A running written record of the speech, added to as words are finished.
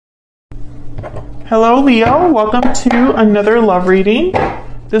Hello Leo, welcome to another love reading.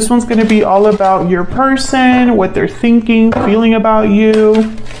 This one's going to be all about your person, what they're thinking, feeling about you.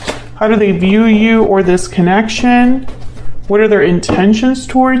 How do they view you or this connection? What are their intentions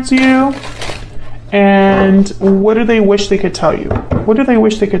towards you? And what do they wish they could tell you? What do they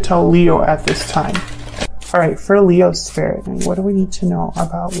wish they could tell Leo at this time? All right, for Leo's spirit, what do we need to know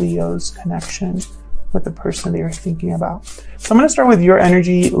about Leo's connection with the person they are thinking about? So I'm going to start with your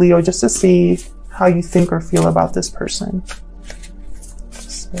energy, Leo, just to see how you think or feel about this person.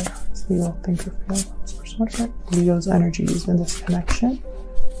 So, does Leo think or feel about this person? What are Leo's energies in this connection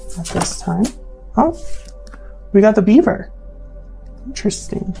at this time? Oh, we got the beaver.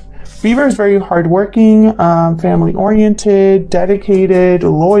 Interesting. Beaver is very hardworking, family-oriented, dedicated,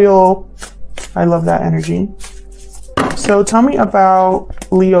 loyal. I love that energy. So tell me about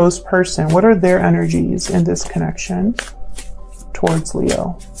Leo's person. What are their energies in this connection towards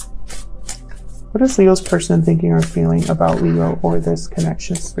Leo? What is Leo's person thinking or feeling about Leo or this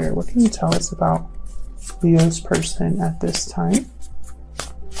connection spirit? What can you tell us about Leo's person at this time?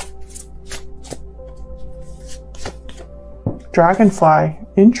 Dragonfly.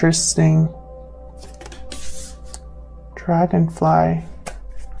 Interesting. Dragonfly.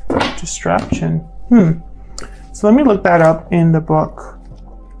 Distraction. So let me look that up in the book.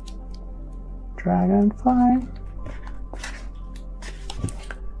 Dragonfly.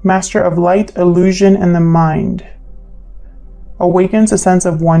 Master of light, illusion, and the mind. Awakens a sense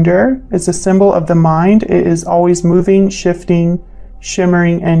of wonder. It's a symbol of the mind. It is always moving, shifting,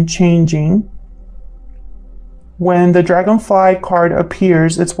 shimmering, and changing. When the dragonfly card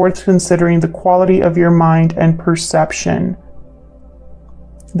appears, it's worth considering the quality of your mind and perception.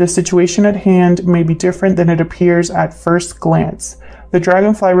 The situation at hand may be different than it appears at first glance. The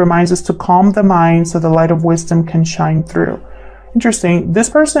dragonfly reminds us to calm the mind so the light of wisdom can shine through. Interesting. This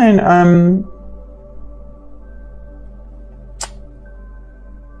person,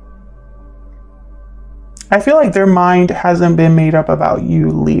 I feel like their mind hasn't been made up about you,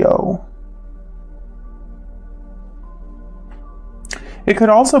 Leo. It could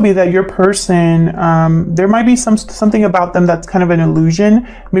also be that your person, there might be something about them that's kind of an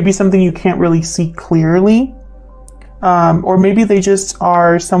illusion, maybe something you can't really see clearly, or maybe they just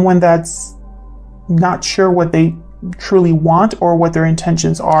are someone that's not sure what they truly want or what their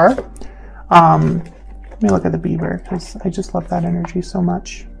intentions are. Let me look at the beaver because I just love that energy so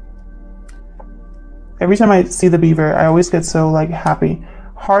much. Every time I see the beaver, I always get so happy.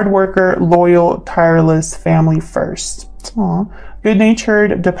 Hard worker, loyal, tireless, family first. Aw.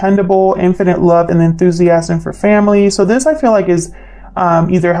 Good-natured, dependable, infinite love and enthusiasm for family. So this I feel like is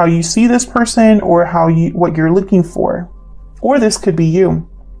either how you see this person or what you're looking for. Or this could be you.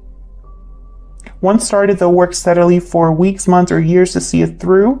 Once started, they'll work steadily for weeks, months, or years to see it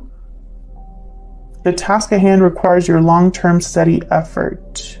through. The task at hand requires your long-term steady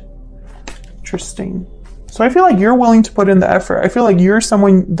effort. Interesting. So I feel like you're willing to put in the effort. I feel like you're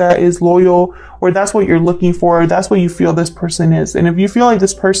someone that is loyal, or that's what you're looking for. That's what you feel this person is. And if you feel like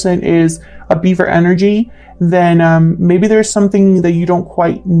this person is a beaver energy, then maybe there's something that you don't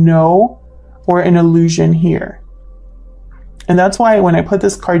quite know or an illusion here. And that's why when I put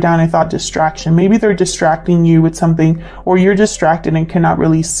this card down, I thought distraction. Maybe they're distracting you with something, or you're distracted and cannot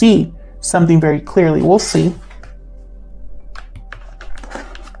really see something very clearly. We'll see.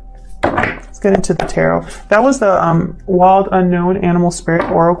 Get into the tarot. That was the Wild Unknown Animal Spirit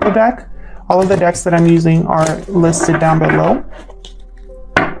Oracle deck. All of the decks that I'm using are listed down below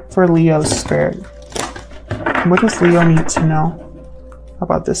for Leo's spirit. What does Leo need to know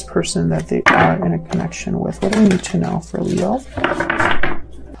about this person that they are in a connection with? What do we need to know for Leo?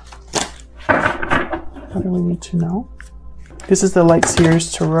 What do we need to know? This is the Light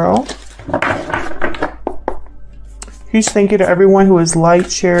Seers Tarot. Huge thank you to everyone who has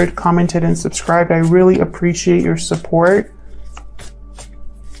liked, shared, commented, and subscribed. I really appreciate your support.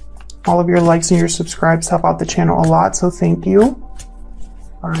 All of your likes and your subscribes help out the channel a lot, so thank you.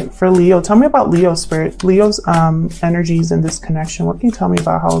 All right, for Leo, tell me about Leo's spirit, Leo's energies in this connection. What can you tell me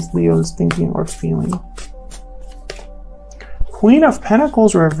about how Leo's thinking or feeling? Queen of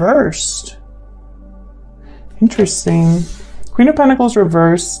Pentacles reversed. Interesting. Queen of Pentacles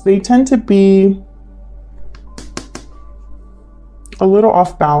reversed. They tend to be a little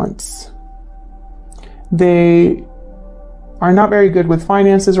off balance. They are not very good with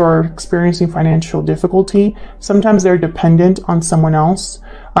finances or are experiencing financial difficulty. Sometimes they're dependent on someone else.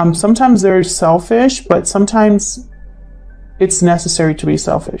 Sometimes they're selfish, but sometimes it's necessary to be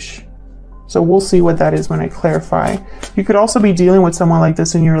selfish. So we'll see what that is when I clarify. You could also be dealing with someone like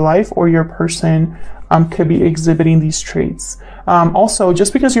this in your life, or your person could be exhibiting these traits. Also,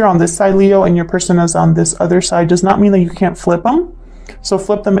 just because you're on this side, Leo, and your person is on this other side does not mean that you can't flip them. So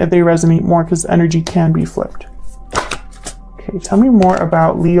flip them if they resonate more, because energy can be flipped. Okay, tell me more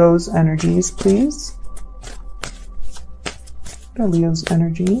about Leo's energies, please. What are Leo's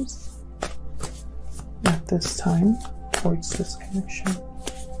energies at this time towards this connection?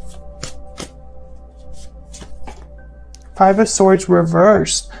 Five of Swords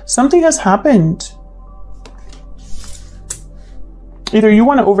reversed. Something has happened. Either you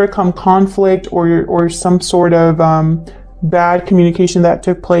want to overcome conflict or some sort of bad communication that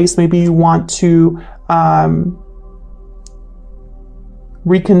took place. Maybe you want to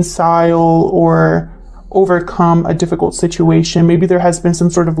reconcile or overcome a difficult situation. Maybe there has been some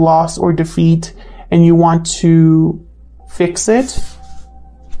sort of loss or defeat and you want to fix it.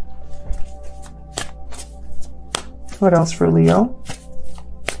 What else for Leo?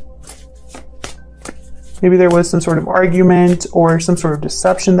 Maybe there was some sort of argument or some sort of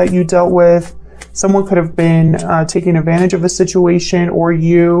deception that you dealt with. Someone could have been taking advantage of a situation or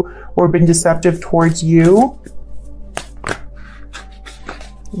been deceptive towards you.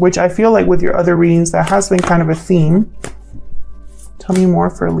 Which I feel like with your other readings, that has been kind of a theme. Tell me more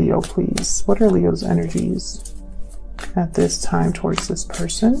for Leo, please. What are Leo's energies at this time towards this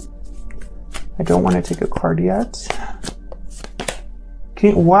person? I don't want to take a card yet.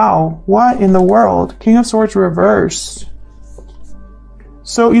 Wow, what in the world? King of Swords reversed.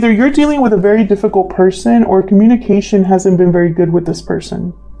 So either you're dealing with a very difficult person or communication hasn't been very good with this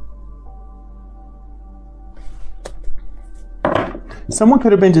person. Someone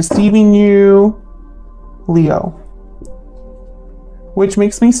could have been deceiving you, Leo. Which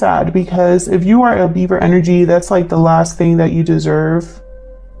makes me sad because if you are a Beaver energy, that's like the last thing that you deserve.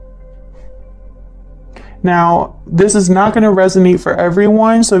 Now, this is not going to resonate for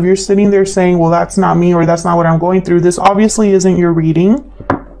everyone. So if you're sitting there saying, well, that's not me or that's not what I'm going through, this obviously isn't your reading.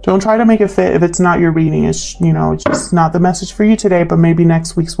 Don't try to make it fit if it's not your reading. It's, you know, it's just not the message for you today, but maybe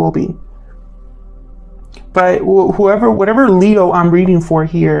next week's will be. But whatever Leo I'm reading for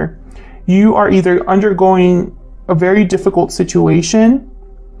here, you are either undergoing a very difficult situation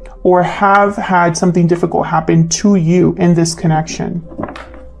or have had something difficult happen to you in this connection.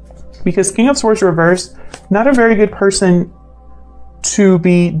 Because King of Swords reversed, not a very good person to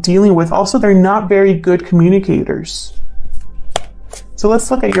be dealing with. Also, they're not very good communicators. So let's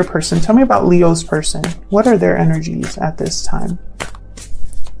look at your person. Tell me about Leo's person. What are their energies at this time?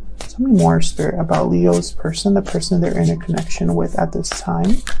 Tell me more, Spirit, about Leo's person, the person they're in a connection with at this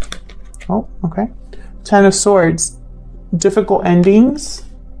time. Oh, okay. Ten of Swords. Difficult endings.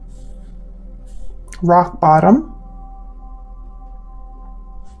 Rock bottom.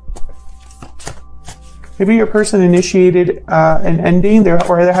 Maybe your person initiated an ending there,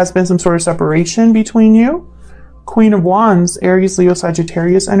 or there has been some sort of separation between you. Queen of Wands, Aries, Leo,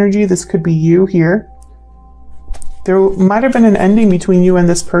 Sagittarius energy. This could be you here. There might have been an ending between you and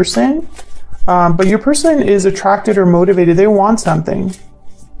this person, but your person is attracted or motivated. They want something.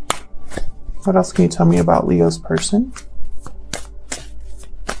 What else can you tell me about Leo's person?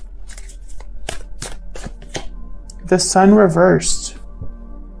 The Sun reversed.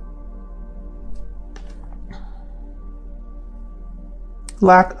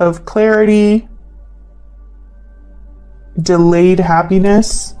 Lack of clarity, delayed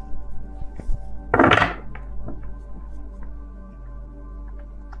happiness.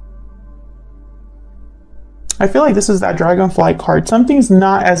 I feel like this is that dragonfly card. Something's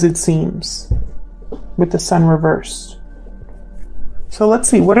not as it seems with the Sun reversed. So let's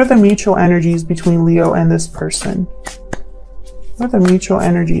see, what are the mutual energies between Leo and this person? What are the mutual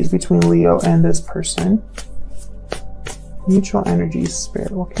energies between Leo and this person? Mutual energies, Spirit,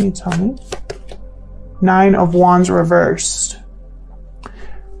 what can you tell me? Nine of Wands reversed.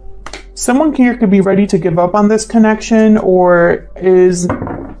 Someone here could be ready to give up on this connection or is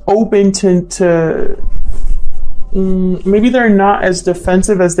open to maybe they're not as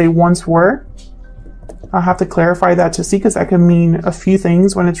defensive as they once were. I'll have to clarify that to see, because that can mean a few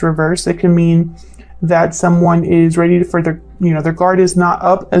things when it's reversed. It can mean that someone is ready for their, their guard is not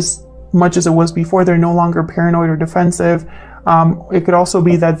up as much as it was before. They're no longer paranoid or defensive. It could also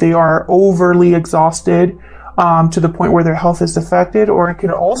be that they are overly exhausted to the point where their health is affected, or it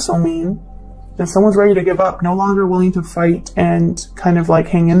could also mean that someone's ready to give up, no longer willing to fight and kind of like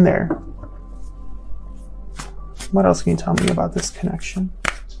hang in there. What else can you tell me about this connection?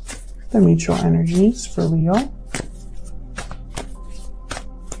 The mutual energies for Leo.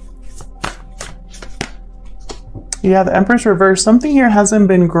 Yeah, the Empress reversed. Something here hasn't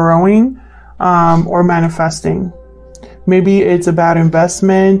been growing or manifesting. Maybe it's a bad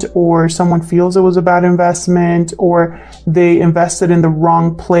investment, or someone feels it was a bad investment, or they invested in the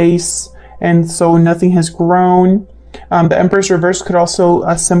wrong place and so nothing has grown. The Empress reverse could also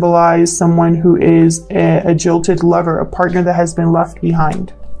symbolize someone who is a jilted lover, a partner that has been left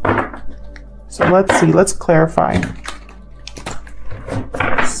behind. So let's see, let's clarify.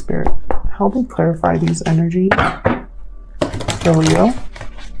 Spirit, help me clarify these energies for Leo.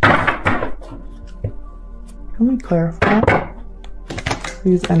 Help me clarify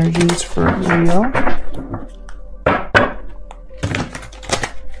these energies for Leo.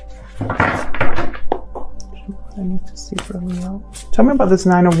 I need to see for Leo. Tell me about this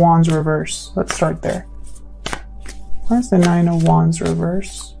Nine of Wands reverse. Let's start there. Why is the Nine of Wands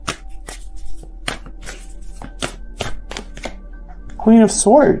reverse? Queen of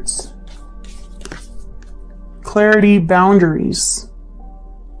Swords. Clarity, boundaries.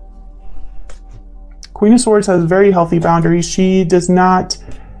 Queen of Swords has very healthy boundaries. She does not,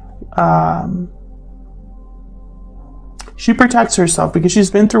 she protects herself because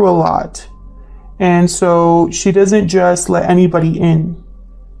she's been through a lot. And so she doesn't just let anybody in.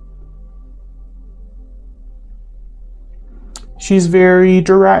 She's very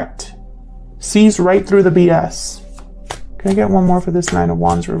direct, sees right through the BS. Can I get one more for this Nine of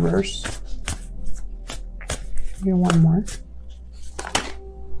Wands reverse? Get one more.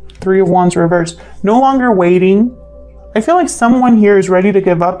 Three of Wands reverse. No longer waiting. I feel like someone here is ready to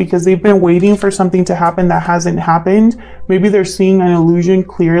give up because they've been waiting for something to happen that hasn't happened. Maybe they're seeing an illusion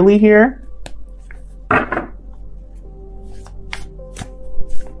clearly here.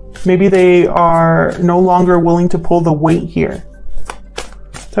 Maybe they are no longer willing to pull the weight here.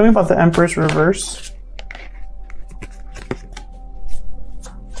 Tell me about the Empress reverse.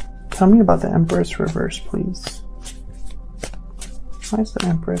 Tell me about the Empress reverse, please. Why is the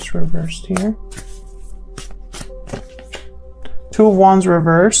Empress reversed here? Two of Wands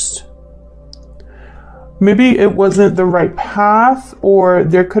reversed. Maybe it wasn't the right path, or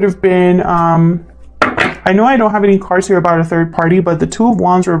there could have been, I know I don't have any cards here about a third party, but the Two of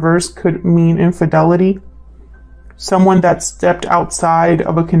Wands reversed could mean infidelity. Someone that stepped outside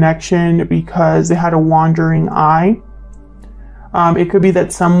of a connection because they had a wandering eye. It could be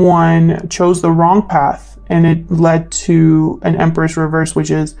that someone chose the wrong path and it led to an Empress reverse, which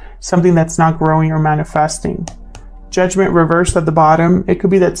is something that's not growing or manifesting. Judgment reversed at the bottom. It could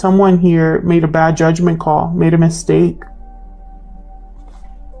be that someone here made a bad judgment call, made a mistake.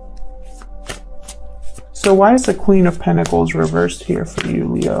 So why is the Queen of Pentacles reversed here for you,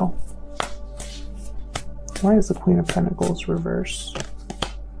 Leo? Why is the Queen of Pentacles reversed?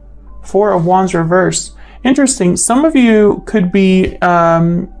 Four of Wands reversed. Interesting. Some of you could be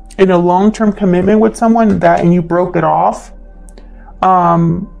in a long-term commitment with someone and you broke it off.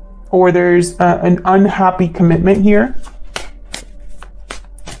 Or there's an unhappy commitment here.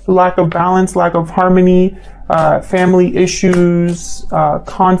 Lack of balance, lack of harmony, family issues,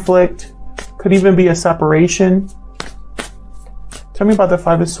 conflict. Could even be a separation. Tell me about the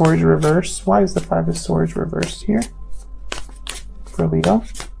Five of Swords reverse. Why is the Five of Swords reversed here for Leo?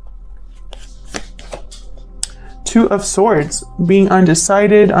 Two of Swords, being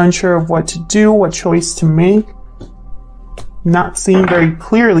undecided, unsure of what to do, what choice to make. Not seeing very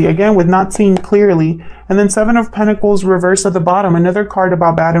clearly, again with not seeing clearly. And then Seven of Pentacles reversed at the bottom, another card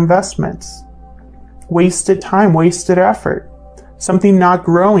about bad investments. Wasted time, wasted effort. Something not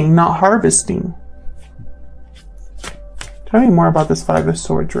growing, not harvesting. Tell me more about this Five of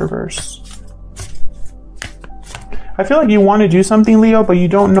Swords reverse. I feel like you want to do something, Leo, but you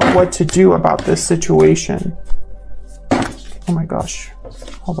don't know what to do about this situation. Oh my gosh.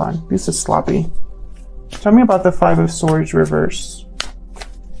 Hold on. This is sloppy. Tell me about the Five of Swords reverse.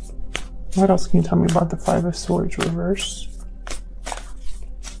 What else can you tell me about the Five of Swords reverse?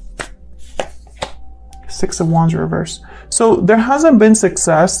 Six of Wands reverse. So there hasn't been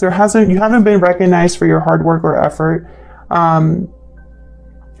success. You haven't been recognized for your hard work or effort. And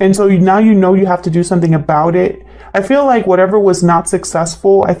so now you know you have to do something about it. I feel like whatever was not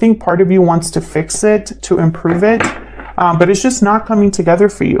successful, I think part of you wants to fix it, to improve it. But it's just not coming together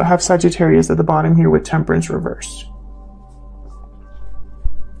for you. I have Sagittarius at the bottom here with Temperance reversed.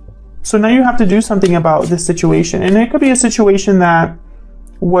 So now you have to do something about this situation. And it could be a situation that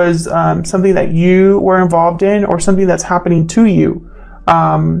was something that you were involved in or something that's happening to you.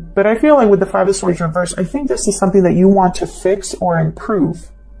 But I feel like with the Five of Swords reversed, I think this is something that you want to fix or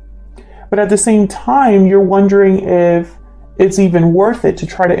improve. But at the same time, you're wondering if it's even worth it to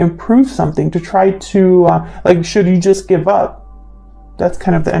try to improve something, to try to, like, should you just give up? That's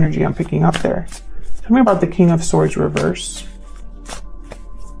kind of the energy I'm picking up there. Tell me about the King of Swords reverse.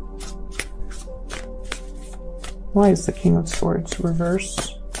 Why is the King of Swords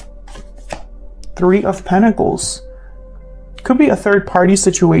reverse? Three of Pentacles. Could be a third party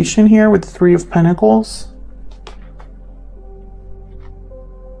situation here with the Three of Pentacles.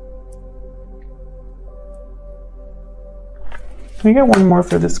 Can we get one more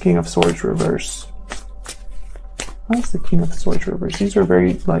for this King of Swords reverse? Why is the King of Swords reverse? These are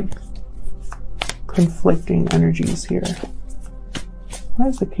very, like, conflicting energies here. Why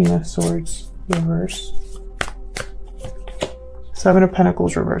is the King of Swords reverse? Seven of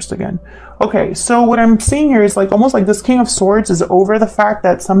Pentacles reversed again. Okay, so what I'm seeing here is like almost like this King of Swords is over the fact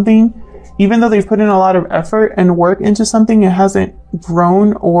that something, even though they've put in a lot of effort and work into something, it hasn't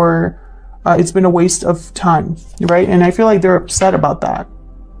grown, or it's been a waste of time, right? And I feel like they're upset about that.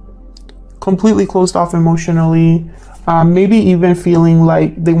 Completely closed off emotionally, maybe even feeling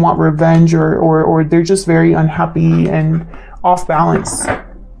like they want revenge, or they're just very unhappy and off balance.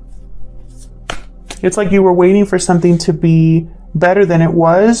 It's like you were waiting for something to be better than it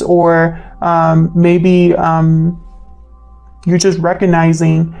was, or maybe you're just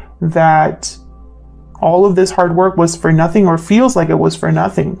recognizing that all of this hard work was for nothing, or feels like it was for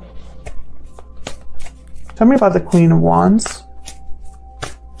nothing. Tell me about the Queen of Wands.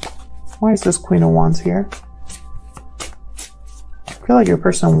 Why is this Queen of Wands here? I feel like your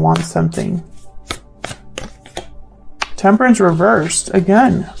person wants something. Temperance reversed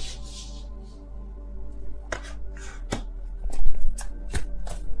again.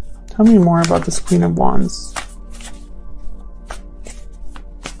 Tell me more about this Queen of Wands.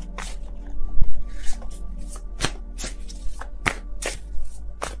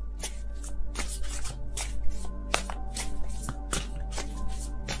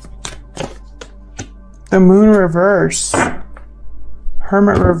 The Moon reverse.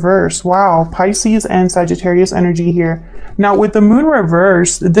 Hermit reverse. Wow, Pisces and Sagittarius energy here. Now with the Moon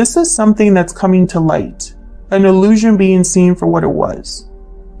reverse, this is something that's coming to light. An illusion being seen for what it was.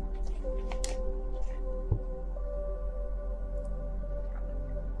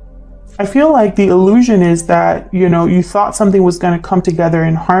 I feel like the illusion is that, you know, you thought something was going to come together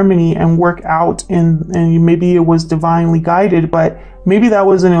in harmony and work out, and maybe it was divinely guided, but maybe that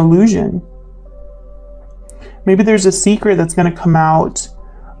was an illusion. Maybe there's a secret that's going to come out.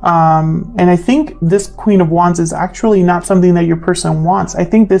 And I think this Queen of Wands is actually not something that your person wants. I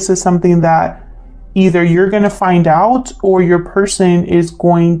think this is something that either you're going to find out, or your person is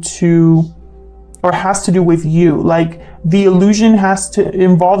going to, or has to do with you. Like the illusion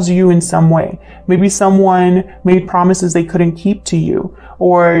involves you in some way. Maybe someone made promises they couldn't keep to you,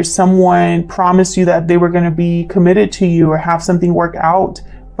 or someone promised you that they were going to be committed to you or have something work out.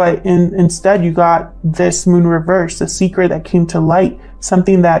 But instead you got this Moon reverse, a secret that came to light,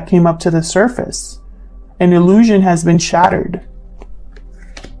 something that came up to the surface. An illusion has been shattered.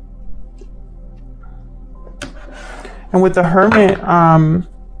 And with the Hermit,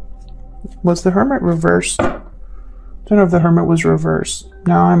 was the Hermit reversed? I don't know if the Hermit was reversed.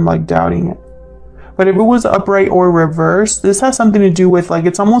 Now I'm like doubting it. But if it was upright or reversed, this has something to do with, like,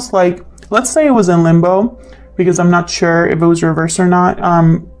 it's almost like, let's say it was in limbo, because I'm not sure if it was reversed or not.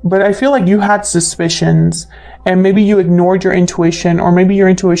 But I feel like you had suspicions, and maybe you ignored your intuition, or maybe your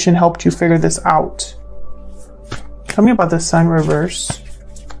intuition helped you figure this out. Tell me about the Sun reverse.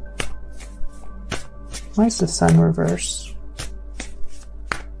 Why is the Sun reverse?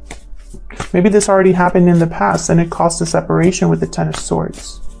 Maybe this already happened in the past and it caused a separation with the Ten of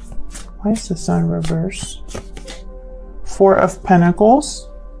Swords. Why is the Sun reverse? Four of Pentacles.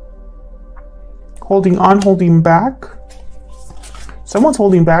 Holding on, holding back. Someone's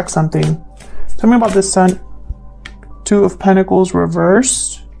holding back something. Tell me about the Sun. Two of Pentacles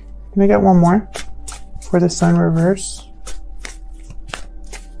reversed. Can I get one more for the Sun reverse?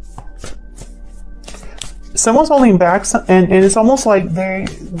 Someone's holding back, and it's almost like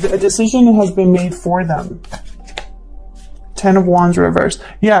a decision has been made for them. Ten of Wands reversed.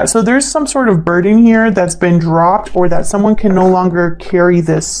 Yeah, so there's some sort of burden here that's been dropped, or that someone can no longer carry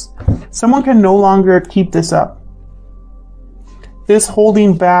this. Someone can no longer keep this up. This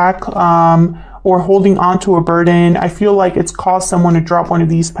holding back or holding on to a burden, I feel like it's caused someone to drop one of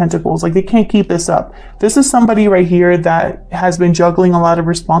these pentacles. Like they can't keep this up. This is somebody right here that has been juggling a lot of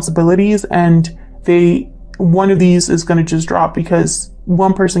responsibilities, and one of these is going to just drop because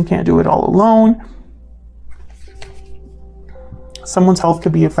one person can't do it all alone. Someone's health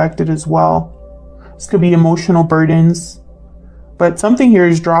could be affected as well. This could be emotional burdens, but something here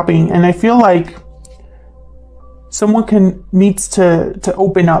is dropping, and I feel like someone needs to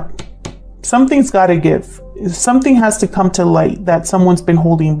open up. Something's got to give. Something has to come to light that someone's been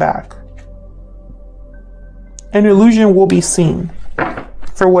holding back. An illusion will be seen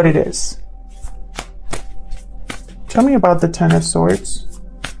for what it is. Tell me about the Ten of Swords.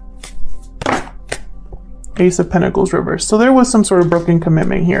 Ace of Pentacles reversed. So there was some sort of broken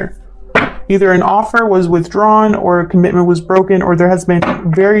commitment here. Either an offer was withdrawn or a commitment was broken, or there has been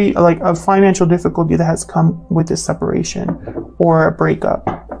very like a financial difficulty that has come with this separation or a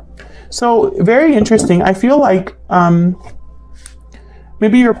breakup. So very interesting. I feel like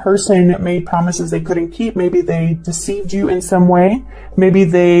maybe your person made promises they couldn't keep. Maybe they deceived you in some way. Maybe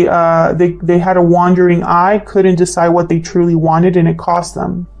they had a wandering eye, couldn't decide what they truly wanted, and it cost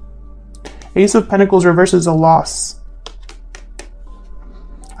them. Ace of Pentacles reverse is a loss.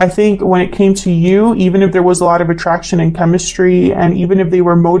 I think when it came to you, even if there was a lot of attraction and chemistry, and even if they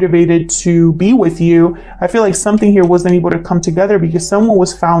were motivated to be with you, I feel like something here wasn't able to come together because someone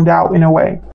was found out in a way.